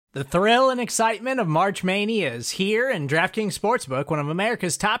The thrill and excitement of March Mania is here, and DraftKings Sportsbook, one of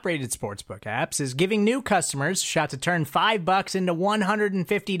America's top-rated sportsbook apps, is giving new customers a shot to turn $5 into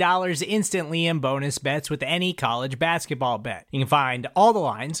 $150 instantly in bonus bets with any college basketball bet. You can find all the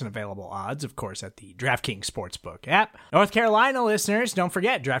lines and available odds, of course, at the DraftKings Sportsbook app. North Carolina listeners, don't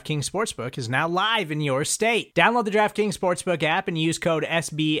forget, DraftKings Sportsbook is now live in your state. Download the DraftKings Sportsbook app and use code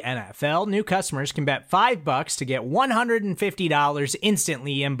SBNFL. New customers can bet $5 to get $150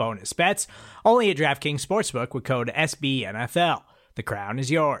 instantly in bonus bets, only at DraftKings Sportsbook with code SBNFL. The crown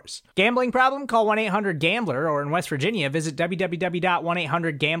is yours. Gambling problem? Call 1-800-GAMBLER, or in West Virginia, visit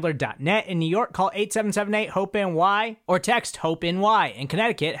www.1800gambler.net. In New York, call 877-8-HOPE-NY or text HOPE-NY. In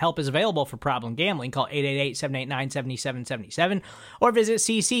Connecticut, help is available for problem gambling. Call 888-789-7777 or visit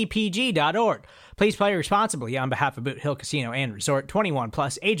ccpg.org. Please play responsibly on behalf of Boot Hill Casino and Resort. 21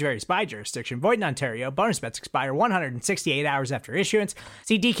 plus, age varies by jurisdiction. Void in Ontario. Bonus bets expire 168 hours after issuance.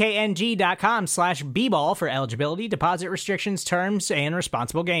 See dkng.com/bball for eligibility, deposit restrictions, terms, and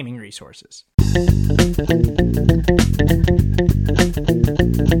responsible gaming resources.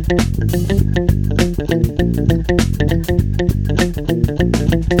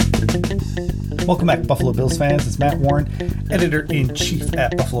 Welcome back, Buffalo Bills fans. It's Matt Warren, editor-in-chief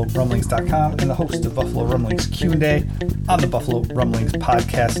at BuffaloRumblings.com and the host of Buffalo Rumblings Q&A on the Buffalo Rumblings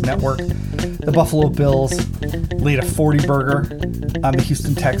Podcast Network. The Buffalo Bills laid a 40 burger on the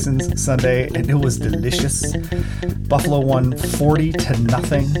Houston Texans Sunday, and it was delicious. Buffalo won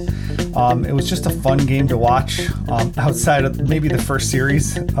 40-0. It was just a fun game to watch, outside of maybe the first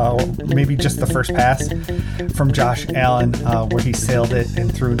series, or maybe just the first pass from Josh Allen, where he sailed it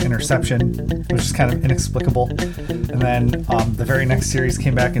and threw an interception, which is kind of inexplicable. And then the very next series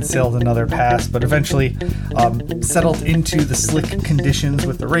came back and sailed another pass, but eventually settled into the slick conditions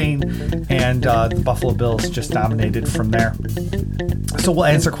with the rain, and the Buffalo Bills just dominated from there. So we'll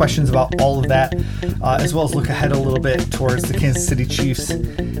answer questions about all of that, as well as look ahead a little bit towards the Kansas City Chiefs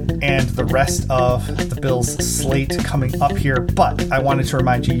and the rest of the Bills slate coming up here. But I wanted to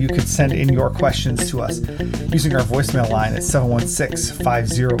remind you, you could send in your questions to us using our voicemail line at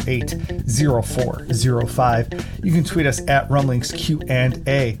 716-508-0405. You can tweet us at Rumblings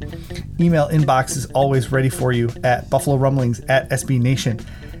Q&A. Email inbox is always ready for you at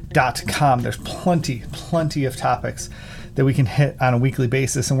BuffaloRumblings@SBNation.com. There's plenty of topics that we can hit on a weekly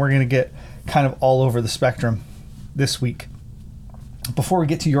basis, and we're going to get kind of all over the spectrum this week. Before we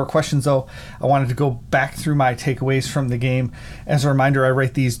get to your questions, though, I wanted to go back through my takeaways from the game. As a reminder, I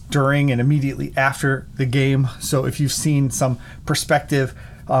write these during and immediately after the game, so if you've seen some perspective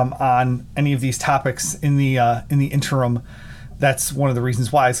on any of these topics in the interim, that's one of the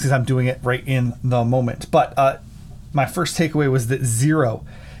reasons why, is because I'm doing it right in the moment. But my first takeaway was that 0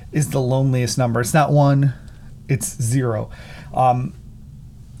 is the loneliest number. It's not 1, it's 0.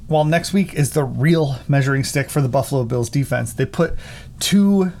 While next week is the real measuring stick for the Buffalo Bills defense. They put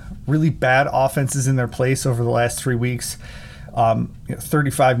 2 really bad offenses in their place over the last 3 weeks.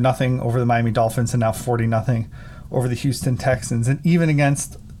 35-0 over the Miami Dolphins, and now 40-0 over the Houston Texans. And even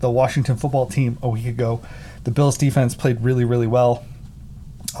against the Washington football team a week ago, the Bills defense played really, really well.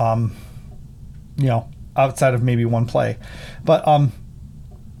 Outside of maybe one play. But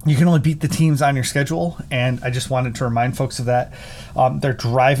you can only beat the teams on your schedule, and I just wanted to remind folks of that. They're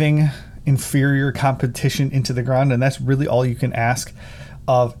driving inferior competition into the ground, and that's really all you can ask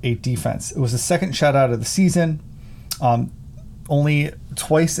of a defense. It was the second shutout of the season. Only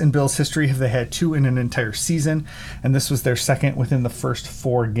twice in Bills history have they had 2 in an entire season, and this was their second within the first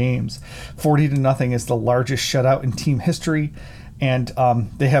 4 games. 40-0 is the largest shutout in team history, and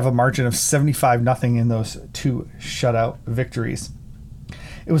they have a margin of 75-0 in those 2 shutout victories.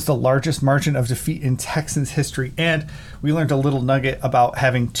 It was the largest margin of defeat in Texans history, and we learned a little nugget about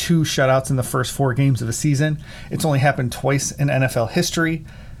having 2 shutouts in the first 4 games of a season. It's only happened twice in NFL history,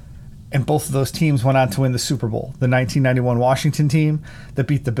 and both of those teams went on to win the Super Bowl. The 1991 Washington team that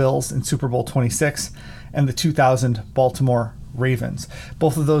beat the Bills in Super Bowl 26, and the 2000 Baltimore Ravens.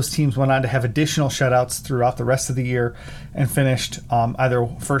 Both of those teams went on to have additional shutouts throughout the rest of the year and finished either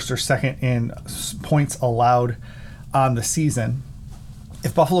first or second in points allowed on the season.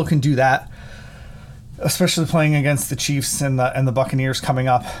 If Buffalo can do that, especially playing against the Chiefs and the Buccaneers coming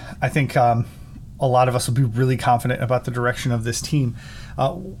up, I think a lot of us will be really confident about the direction of this team.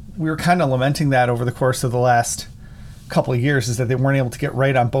 We were kind of lamenting that over the course of the last couple of years, is that they weren't able to get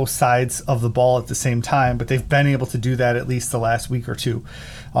right on both sides of the ball at the same time, but they've been able to do that at least the last week or two.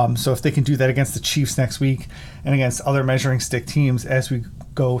 So if they can do that against the Chiefs next week and against other measuring stick teams as we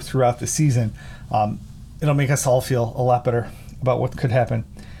go throughout the season, it'll make us all feel a lot better about what could happen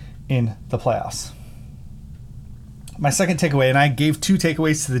in the playoffs. My second takeaway, and I gave 2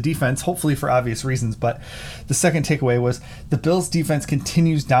 takeaways to the defense, hopefully for obvious reasons, but the second takeaway was the Bills' defense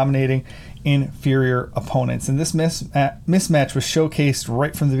continues dominating inferior opponents, and this mismatch was showcased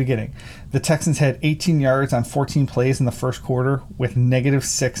right from the beginning. The Texans had 18 yards on 14 plays in the first quarter with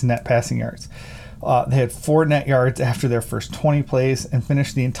 -6 net passing yards. They had 4 net yards after their first 20 plays and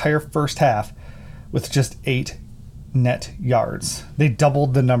finished the entire first half with just 8 net yards. They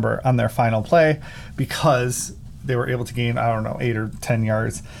doubled the number on their final play because they were able to gain, 8 or 10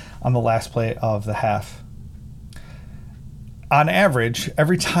 yards on the last play of the half. On average,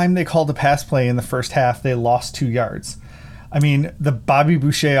 every time they called a pass play in the first half, they lost 2 yards. I mean, the Bobby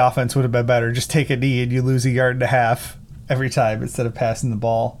Boucher offense would have been better. Just take a knee and you lose 1.5 yards every time instead of passing the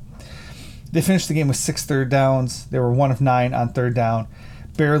ball. They finished the game with 6 third downs. They were 1 of 9 on third down.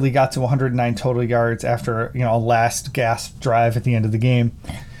 Barely got to 109 total yards after a last gasp drive at the end of the game.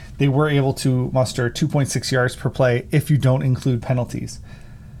 They were able to muster 2.6 yards per play if you don't include penalties.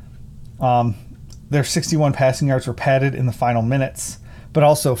 Their 61 passing yards were padded in the final minutes, but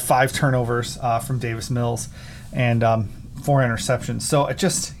also 5 turnovers from Davis Mills and 4 interceptions. So it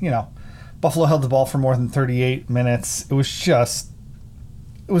just, Buffalo held the ball for more than 38 minutes. It was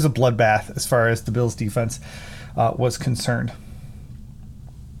a bloodbath as far as the Bills defense was concerned.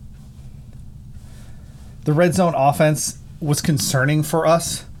 The red zone offense was concerning for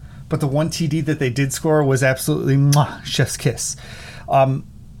us, but the one TD that they did score was absolutely chef's kiss.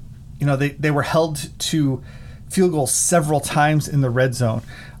 They were held to field goals several times in the red zone.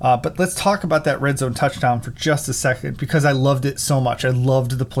 But let's talk about that red zone touchdown for just a second because I loved it so much. I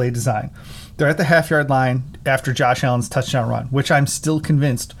loved the play design. They're at the half-yard line after Josh Allen's touchdown run, which I'm still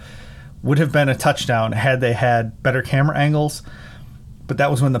convinced would have been a touchdown had they had better camera angles. But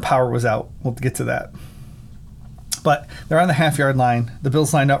that was when the power was out. We'll get to that. But they're on the half-yard line. The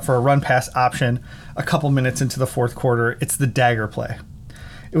Bills lined up for a run-pass option a couple minutes into the fourth quarter. It's the dagger play.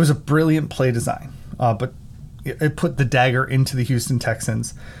 It was a brilliant play design, but it put the dagger into the Houston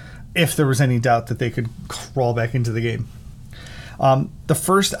Texans if there was any doubt that they could crawl back into the game. The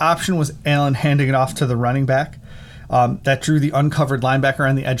first option was Allen handing it off to the running back. That drew the uncovered linebacker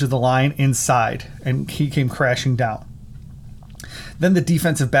on the edge of the line inside, and he came crashing down. Then the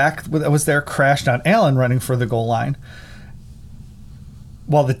defensive back that was there crashed on Allen running for the goal line,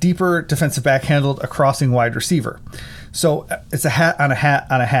 while the deeper defensive back handled a crossing wide receiver. So it's a hat on a hat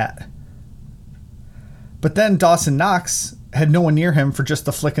on a hat. But then Dawson Knox had no one near him for just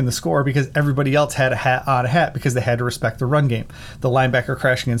the flick and the score because everybody else had a hat on a hat because they had to respect the run game. The linebacker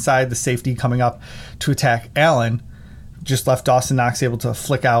crashing inside, the safety coming up to attack Allen just left Dawson Knox able to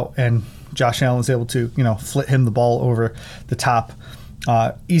flick out, and Josh Allen was able to, flit him the ball over the top.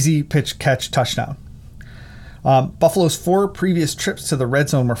 Easy pitch catch touchdown. Buffalo's 4 previous trips to the red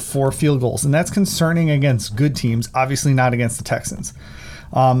zone were 4 field goals, and that's concerning against good teams, obviously not against the Texans.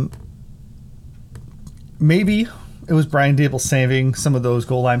 Maybe it was Brian Daboll saving some of those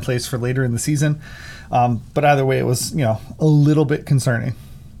goal line plays for later in the season, but either way, it was a little bit concerning.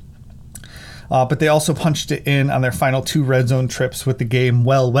 But they also punched it in on their final 2 red zone trips with the game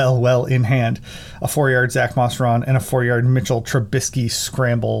well in hand. A 4-yard Zach Moss run and a 4-yard Mitchell Trubisky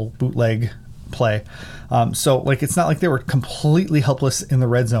scramble bootleg play. So it's not like they were completely helpless in the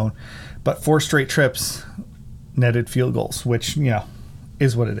red zone, but 4 straight trips netted field goals, which,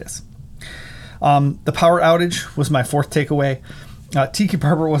 is what it is. The power outage was my 4th takeaway. Tiki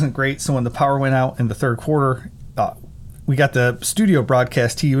Barber wasn't great, so when the power went out in the third quarter, we got the studio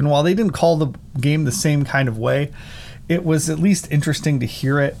broadcast to you, and while they didn't call the game the same kind of way, it was at least interesting to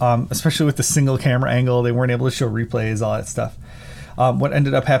hear it, especially with the single camera angle. They weren't able to show replays, all that stuff. What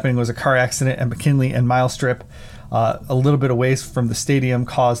ended up happening was a car accident at McKinley and Mile Strip, a little bit away from the stadium,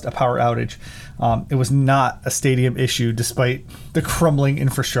 caused a power outage. It was not a stadium issue, despite the crumbling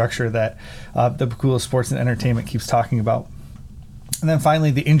infrastructure that the Pagula Sports and Entertainment keeps talking about. And then finally,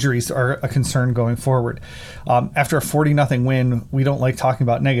 the injuries are a concern going forward. After a 40-0 win, we don't like talking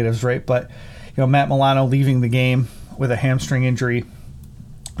about negatives, right? But Matt Milano leaving the game with a hamstring injury,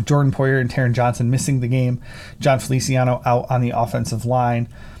 Jordan Poyer and Taron Johnson missing the game, John Feliciano out on the offensive line.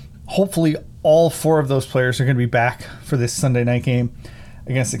 Hopefully, all 4 of those players are going to be back for this Sunday night game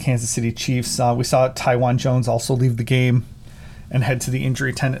against the Kansas City Chiefs. We saw Taiwan Jones also leave the game and head to the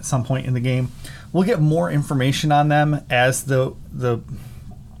injury tent at some point in the game. We'll get more information on them as the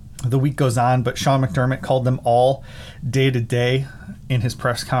week goes on, but Sean McDermott called them all day to day in his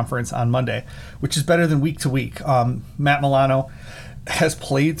press conference on Monday, which is better than week to week. Matt Milano has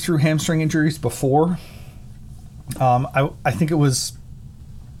played through hamstring injuries before. I think it was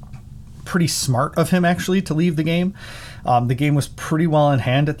pretty smart of him actually to leave the game. The game was pretty well in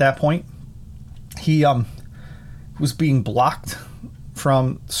hand at that point. He was being blocked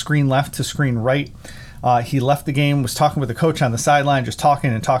from screen left to screen right. He left the game, was talking with the coach on the sideline, just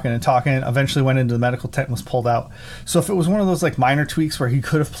talking and talking and talking, eventually went into the medical tent and was pulled out. So if it was one of those like minor tweaks where he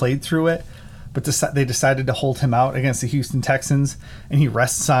could have played through it, but they decided to hold him out against the Houston Texans, and he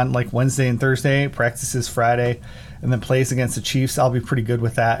rests on like Wednesday and Thursday, practices Friday, and then plays against the Chiefs, I'll be pretty good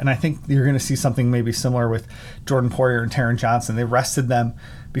with that. And I think you're going to see something maybe similar with Jordan Poyer and Taron Johnson. They rested them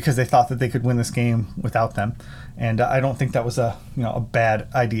because they thought that they could win this game without them, and I don't think that was a bad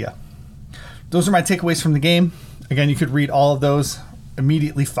idea. Those are my takeaways from the game. Again, you could read all of those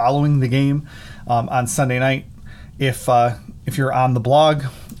immediately following the game on Sunday night. If you're on the blog,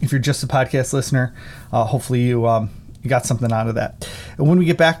 if you're just a podcast listener, hopefully you got something out of that. And when we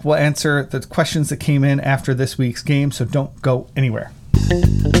get back, we'll answer the questions that came in after this week's game, so don't go anywhere.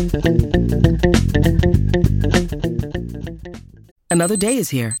 Another day is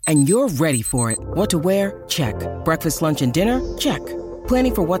here, and you're ready for it. What to wear? Check. Breakfast, lunch, and dinner? Check.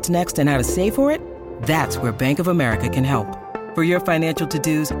 Planning for what's next and how to save for it? That's where Bank of America can help. For your financial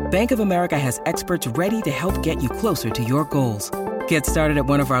to-dos, Bank of America has experts ready to help get you closer to your goals. Get started at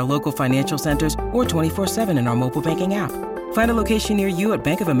one of our local financial centers or 24/7 in our mobile banking app. Find a location near you at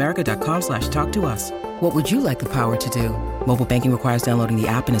bankofamerica.com/talktous. What would you like the power to do? Mobile banking requires downloading the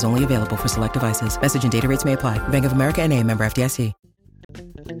app and is only available for select devices. Message and data rates may apply. Bank of America N.A., member FDIC.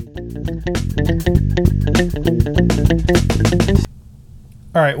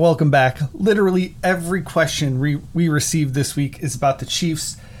 All right, welcome back. Literally every question we received this week is about the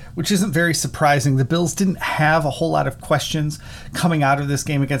Chiefs, which isn't very surprising. The Bills didn't have a whole lot of questions coming out of this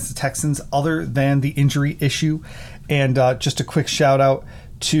game against the Texans other than the injury issue. And just a quick shout out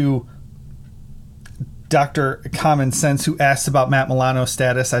to Dr. Common Sense, who asked about Matt Milano's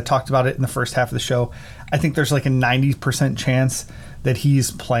status. I talked about it in the first half of the show. I think there's like a 90% chance that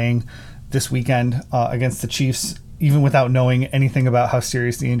he's playing this weekend against the Chiefs, even without knowing anything about how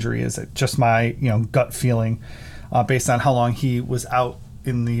serious the injury is. Just my gut feeling based on how long he was out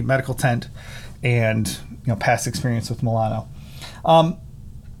in the medical tent and past experience with Milano.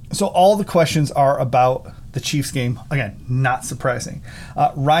 So all the questions are about the Chiefs game. Again, not surprising.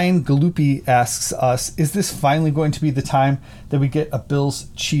 Ryan Galupi asks us, is this finally going to be the time that we get a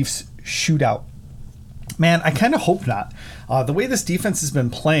Bills-Chiefs shootout? Man, I kind of hope not. The way this defense has been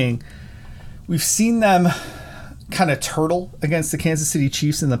playing, we've seen them kind of turtle against the Kansas City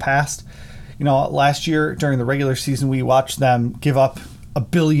Chiefs in the past. Last year during the regular season, we watched them give up 1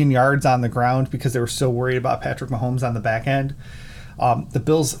 billion yards on the ground because they were so worried about Patrick Mahomes on the back end. The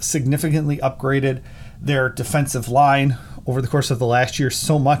Bills significantly upgraded their defensive line over the course of the last year,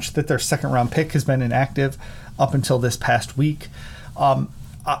 so much that their second-round pick has been inactive up until this past week.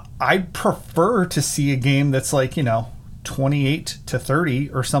 I'd prefer to see a game that's like,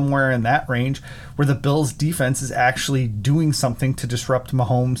 28-30 or somewhere in that range, where the Bills' defense is actually doing something to disrupt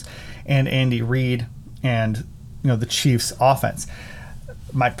Mahomes and Andy Reid and the Chiefs' offense.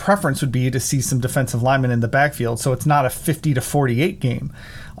 My preference would be to see some defensive linemen in the backfield, so it's not a 50-48 game.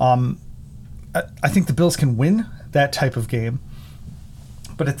 I think the Bills can win that type of game,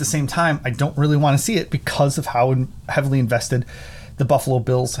 but at the same time, I don't really want to see it because of how heavily invested the Buffalo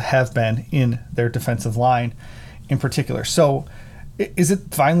Bills have been in their defensive line in particular. So is it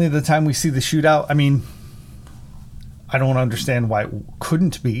finally the time we see the shootout? I mean, I don't understand why it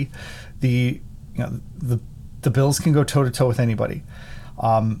couldn't be. The Bills can go toe-to-toe with anybody.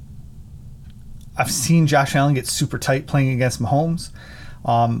 I've seen Josh Allen get super tight playing against Mahomes.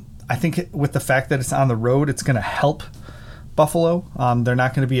 I think with the fact that it's on the road, it's going to help Buffalo. They're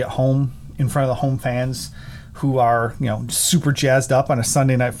not going to be at home in front of the home fans who are super jazzed up on a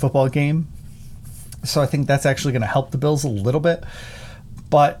Sunday night football game. So I think that's actually going to help the Bills a little bit.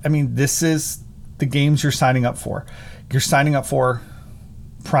 But I mean, this is the games you're signing up for. You're signing up for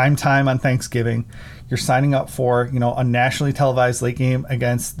prime time on Thanksgiving. You're signing up for, a nationally televised late game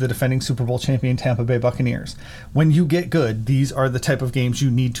against the defending Super Bowl champion Tampa Bay Buccaneers. When you get good, these are the type of games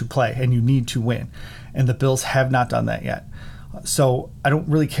you need to play and you need to win. And the Bills have not done that yet. So I don't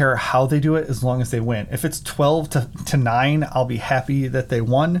really care how they do it as long as they win. If it's 12-9, I'll be happy that they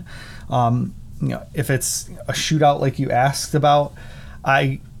won. If it's a shootout like you asked about,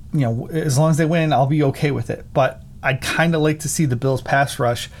 as long as they win, I'll be okay with it. But I'd kind of like to see the Bills pass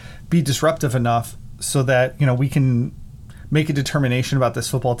rush be disruptive enough so that, we can make a determination about this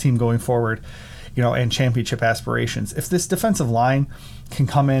football team going forward, and championship aspirations. If this defensive line can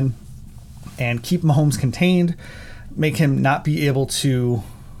come in and keep Mahomes contained, make him not be able to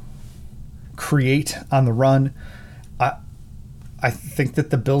create on the run, I think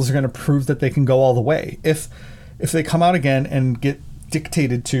that the Bills are going to prove that they can go all the way. If they come out again and get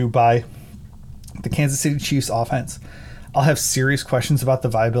dictated to by the Kansas City Chiefs offense, I'll have serious questions about the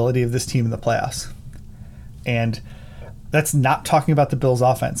viability of this team in the playoffs. And that's not talking about the Bills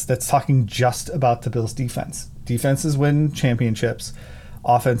offense. That's talking just about the Bills defense. Defenses win championships.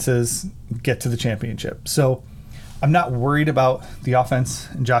 Offenses get to the championship. So I'm not worried about the offense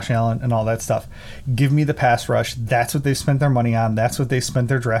and Josh Allen and all that stuff. Give me the pass rush. That's what they've spent their money on. That's what they spent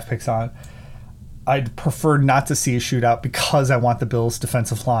their draft picks on. I'd prefer not to see a shootout because I want the Bills'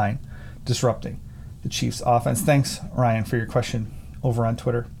 defensive line disrupting the Chiefs' offense. Thanks, Ryan, for your question over on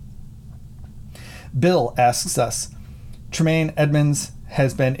Twitter. Bill asks us, Tremaine Edmonds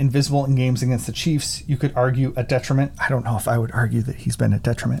has been invisible in games against the Chiefs. You could argue a detriment. I don't know if I would argue that he's been a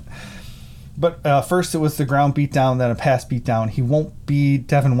detriment. But first it was the ground beatdown, then a pass beatdown. He won't be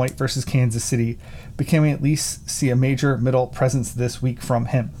Devin White versus Kansas City, but can we at least see a major middle presence this week from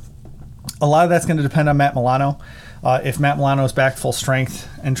him? A lot of that's going to depend on Matt Milano. If Matt Milano is back full strength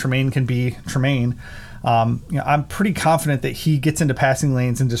and Tremaine can be Tremaine, I'm pretty confident that he gets into passing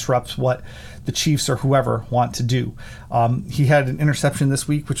lanes and disrupts what the Chiefs or whoever want to do. He had an interception this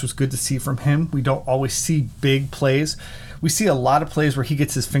week, which was good to see from him. We don't always see big plays. We see a lot of plays where he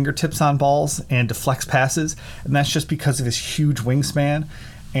gets his fingertips on balls and deflects passes, and that's just because of his huge wingspan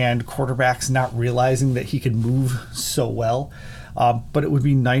and quarterbacks not realizing that he could move so well. But it would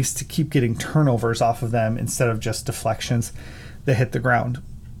be nice to keep getting turnovers off of them instead of just deflections that hit the ground.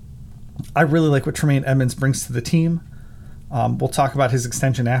 I really like what Tremaine Edmonds brings to the team. We'll talk about his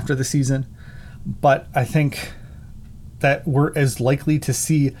extension after the season, but I think that we're as likely to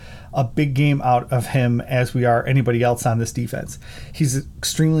see a big game out of him as we are anybody else on this defense. He's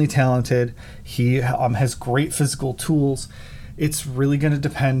extremely talented. He has great physical tools. It's really going to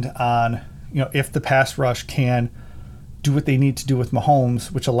depend on, if the pass rush can do what they need to do with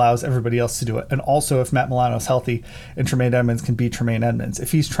Mahomes, which allows everybody else to do it. And also if Matt Milano is healthy and Tremaine Edmonds can beat Tremaine Edmonds.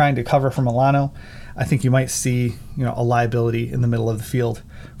 If he's trying to cover for Milano, I think you might see, a liability in the middle of the field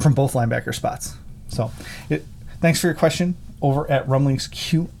from both linebacker spots. So thanks for your question over at Rumblings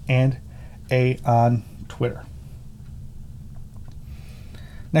Q&A on Twitter.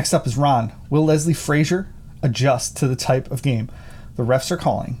 Next up is Ron. Will Leslie Frazier adjust to the type of game the refs are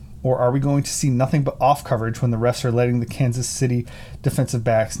calling? Or are we going to see nothing but off coverage when the refs are letting the Kansas City defensive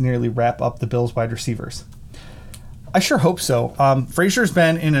backs nearly wrap up the Bills wide receivers? I sure hope so. Frazier's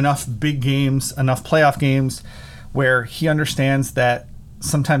been in enough big games, enough playoff games, where he understands that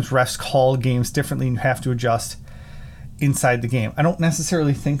sometimes refs call games differently and you have to adjust inside the game. I don't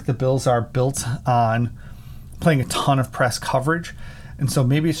necessarily think the Bills are built on playing a ton of press coverage, and so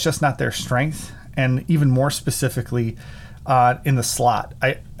maybe it's just not their strength, and even more specifically, in the slot.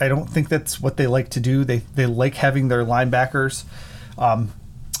 I don't think that's what they like to do. They like having their linebackers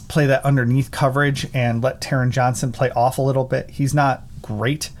play that underneath coverage and let Taron Johnson play off a little bit. He's not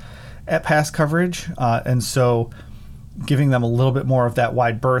great at pass coverage, and so giving them a little bit more of that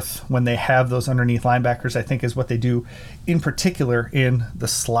wide berth when they have those underneath linebackers, I think, is what they do in particular in the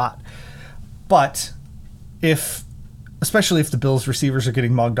slot. But especially if the Bills receivers are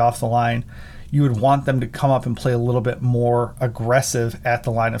getting mugged off the line, you would want them to come up and play a little bit more aggressive at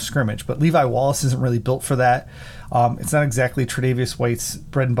the line of scrimmage. But Levi Wallace isn't really built for that. It's not exactly Tre'Davious White's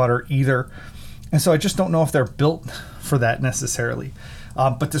bread and butter either. And so I just don't know if they're built for that necessarily.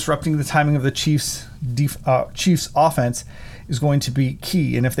 But disrupting the timing of the Chiefs' offense is going to be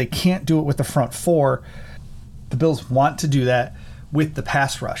key. And if they can't do it with the front four, the Bills want to do that with the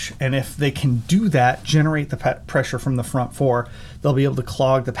pass rush. And if they can do that, generate the pressure from the front four, they'll be able to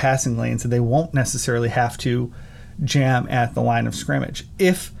clog the passing lanes and they won't necessarily have to jam at the line of scrimmage.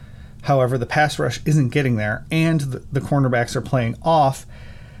 If, however, the pass rush isn't getting there and the cornerbacks are playing off,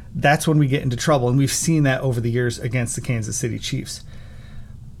 that's when we get into trouble. And we've seen that over the years against the Kansas City Chiefs.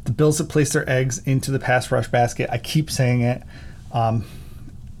 The Bills have placed their eggs into the pass rush basket. I keep saying it.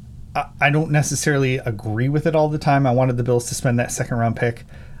 I don't necessarily agree with it all the time. I wanted the Bills to spend that second round pick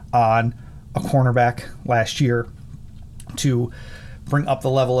on a cornerback last year to bring up the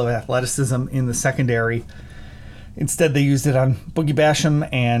level of athleticism in the secondary. Instead, they used it on Boogie Basham,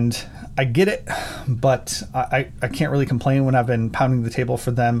 and I get it, but I can't really complain when I've been pounding the table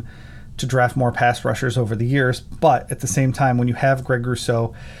for them to draft more pass rushers over the years. But at the same time, when you have Greg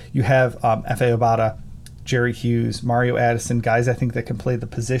Rousseau, you have F.A. Obata, Jerry Hughes, Mario Addison, guys I think that can play the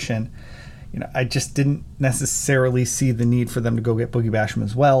position. I just didn't necessarily see the need for them to go get Boogie Basham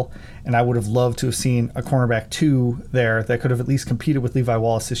as well, and I would have loved to have seen a cornerback 2 there that could have at least competed with Levi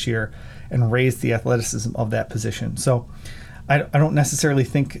Wallace this year and raised the athleticism of that position. So I don't necessarily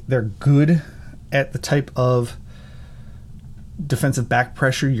think they're good at the type of defensive back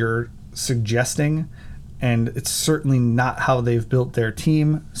pressure you're suggesting, and it's certainly not how they've built their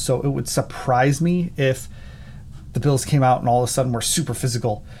team. So it would surprise me if the Bills came out and all of a sudden were super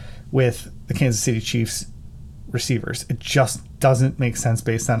physical with the Kansas City Chiefs receivers. It just doesn't make sense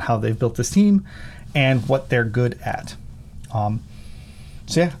based on how they've built this team and what they're good at.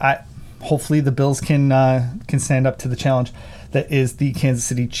 Hopefully the Bills can stand up to the challenge that is the Kansas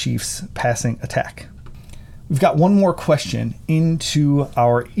City Chiefs passing attack. We've got one more question into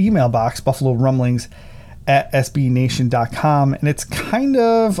our email box, buffalorumblings@sbnation.com, and it's kind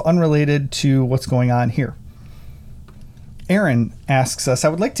of unrelated to what's going on here. Aaron asks us, I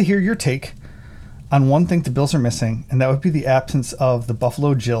would like to hear your take on one thing the Bills are missing, and that would be the absence of the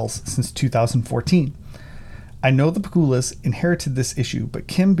Buffalo Jills since 2014. I know the Pegulas inherited this issue, but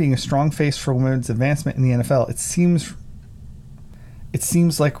Kim being a strong face for women's advancement in the NFL, it seems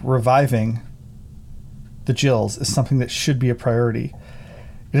like reviving the Jills is something that should be a priority.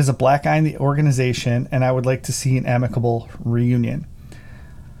 It is a black eye in the organization, and I would like to see an amicable reunion.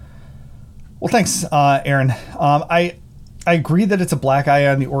 Well, thanks, Aaron. I agree that it's a black eye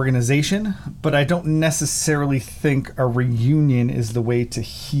on the organization, but I don't necessarily think a reunion is the way to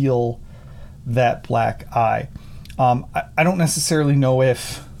heal that black eye. I don't necessarily know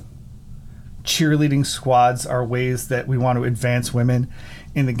if cheerleading squads are ways that we want to advance women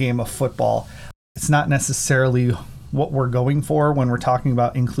in the game of football. It's not necessarily what we're going for when we're talking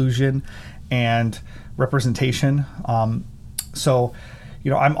about inclusion and representation. So,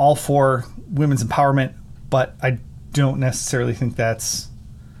 I'm all for women's empowerment, but I don't necessarily think that's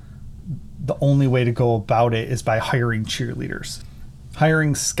the only way to go about it is by hiring cheerleaders.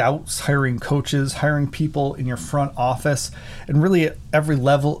 Hiring scouts, hiring coaches, hiring people in your front office, and really at every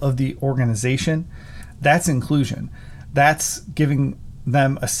level of the organization, that's inclusion. That's giving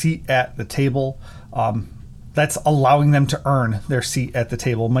them a seat at the table. That's allowing them to earn their seat at the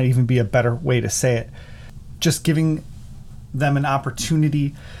table, might even be a better way to say it. Just giving them an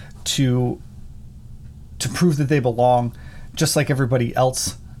opportunity to prove that they belong, just like everybody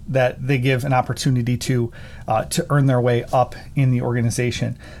else that they give an opportunity to earn their way up in the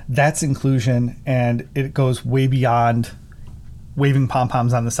organization. That's inclusion, and it goes way beyond waving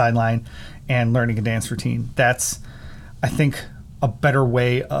pom-poms on the sideline and learning a dance routine. That's, I think, a better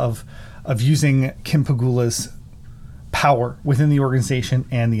way of using Kim Pegula's power within the organization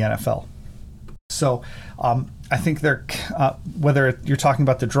and the NFL. So I think they're whether you're talking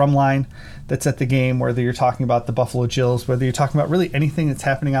about the drum line that's at the game, whether you're talking about the Buffalo Jills, whether you're talking about really anything that's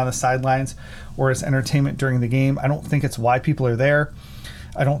happening on the sidelines or as entertainment during the game, I don't think it's why people are there.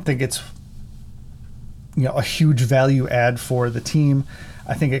 I don't think it's a huge value add for the team.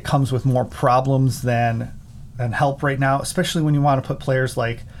 I think it comes with more problems than help right now, especially when you want to put players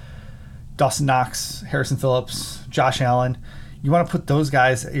like Dawson Knox, Harrison Phillips, Josh Allen. You want to put those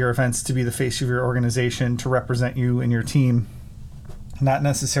guys at your events to be the face of your organization, to represent you and your team, not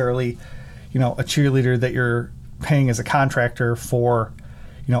necessarily, a cheerleader that you're paying as a contractor for,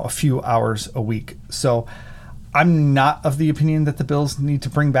 a few hours a week. So I'm not of the opinion that the Bills need to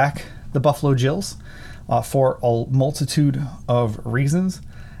bring back the Buffalo Jills for a multitude of reasons.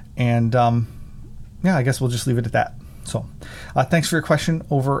 And I guess we'll just leave it at that. So thanks for your question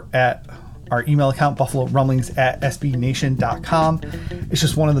over at our email account, buffalorumblings@sbnation.com. It's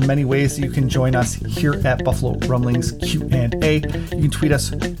just one of the many ways that you can join us here at Buffalo Rumblings Q&A. You can tweet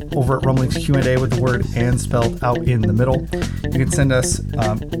us over at Rumblings Q&A with the word "and" spelled out in the middle. You can send us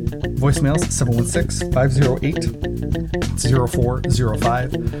voicemails at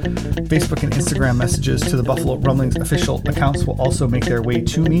 716-508-0405. Facebook and Instagram messages to the Buffalo Rumblings official accounts will also make their way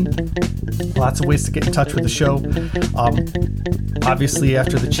to me. Lots of ways to get in touch with the show. Obviously,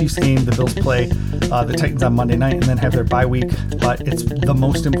 after the Chiefs game, the Bills play the Titans on Monday night and then have their bye week, but it's the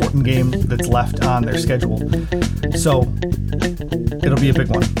most important game that's left on their schedule. So it'll be a big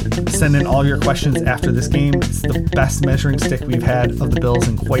one. Send in all your questions after this game. It's the best measuring stick we've had of the Bills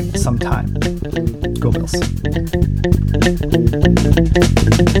in quite some time. Go Bills.